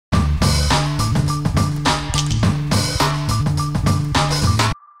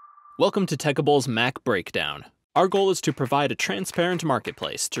Welcome to Techable's Mac Breakdown. Our goal is to provide a transparent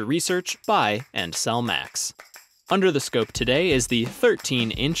marketplace to research, buy, and sell Macs. Under the scope today is the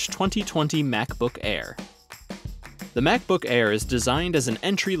 13-inch 2020 MacBook Air. The MacBook Air is designed as an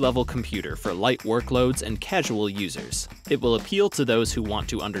entry-level computer for light workloads and casual users. It will appeal to those who want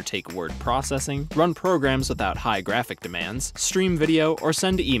to undertake word processing, run programs without high graphic demands, stream video, or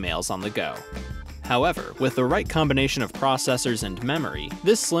send emails on the go. However, with the right combination of processors and memory,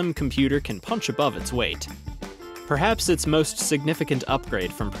 this slim computer can punch above its weight. Perhaps its most significant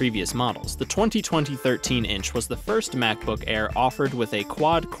upgrade from previous models, the 2020 13-inch was the first MacBook Air offered with a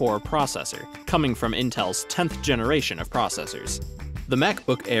quad-core processor, coming from Intel's 10th generation of processors. The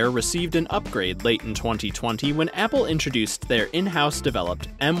MacBook Air received an upgrade late in 2020 when Apple introduced their in-house developed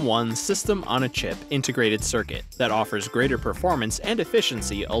M1 System-on-a-Chip integrated circuit that offers greater performance and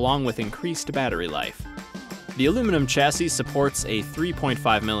efficiency along with increased battery life. The aluminum chassis supports a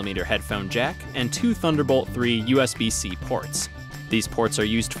 3.5mm headphone jack and two Thunderbolt 3 USB-C ports. These ports are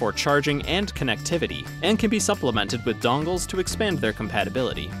used for charging and connectivity, and can be supplemented with dongles to expand their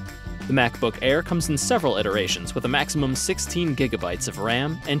compatibility. The MacBook Air comes in several iterations with a maximum 16GB of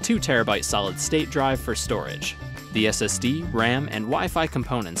RAM and 2TB solid-state drive for storage. The SSD, RAM, and Wi-Fi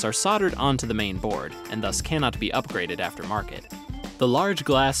components are soldered onto the main board, and thus cannot be upgraded aftermarket. The large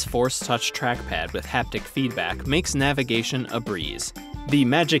glass Force Touch trackpad with haptic feedback makes navigation a breeze. The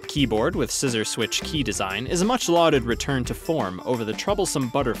Magic Keyboard with scissor switch key design is a much lauded return to form over the troublesome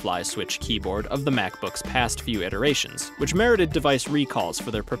butterfly switch keyboard of the MacBook's past few iterations, which merited device recalls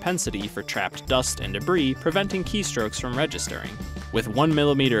for their propensity for trapped dust and debris preventing keystrokes from registering. With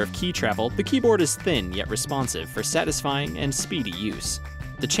 1mm of key travel, the keyboard is thin yet responsive for satisfying and speedy use.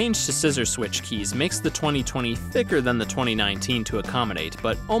 The change to scissor switch keys makes the 2020 thicker than the 2019 to accommodate,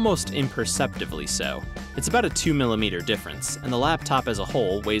 but almost imperceptibly so. It's about a 2mm difference, and the laptop as a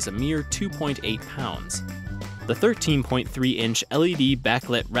whole weighs a mere 2.8 pounds. The 13.3-inch LED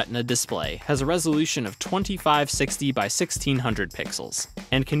backlit Retina display has a resolution of 2560 by 1600 pixels,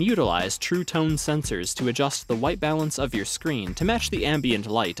 and can utilize True Tone sensors to adjust the white balance of your screen to match the ambient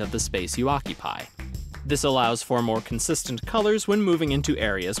light of the space you occupy. This allows for more consistent colors when moving into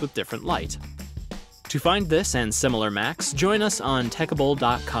areas with different light. To find this and similar Macs, join us on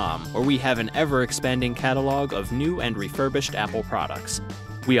Techable.com, where we have an ever-expanding catalog of new and refurbished Apple products.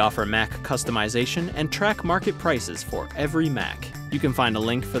 We offer Mac customization and track market prices for every Mac. You can find a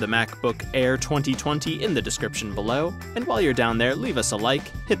link for the MacBook Air 2020 in the description below, and while you're down there, leave us a like,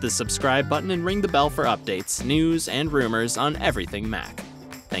 hit the subscribe button, and ring the bell for updates, news, and rumors on everything Mac.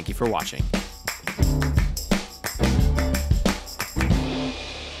 Thank you for watching.